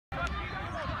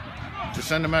to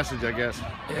send a message, I guess.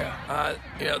 Yeah,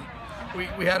 you know,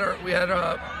 we had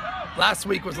our last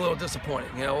week was a little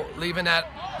disappointing. You know, leaving that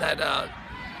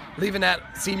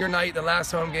senior night, the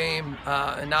last home game,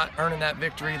 and not earning that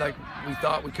victory like we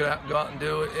thought we could go out and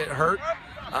do. It hurt.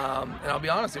 And I'll be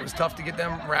honest, it was tough to get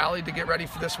them rallied to get ready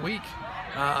for this week.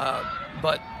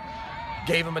 But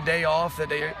gave them a day off that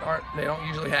they don't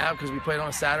usually have because we played on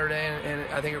a Saturday, and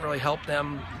I think it really helped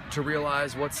them to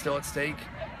realize what's still at stake,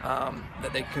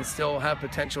 that they can still have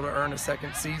potential to earn a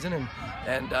second season,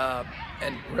 and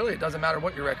really it doesn't matter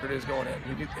what your record is going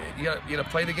in. You got to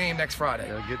play the game next Friday.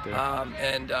 Gotta get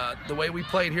there. The way we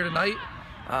played here tonight,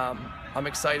 I'm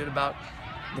excited about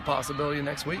the possibility of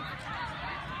next week.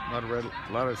 A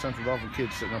lot of Central Dauphin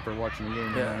kids sitting up there watching the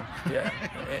game. Yeah.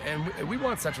 And we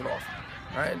want Central Dauphin,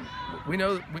 right? We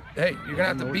know, hey, you're gonna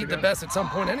have to beat the best at some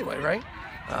point anyway, right?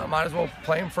 Might as well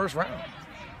play them first round,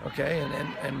 okay?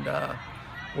 And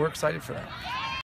we're excited for that.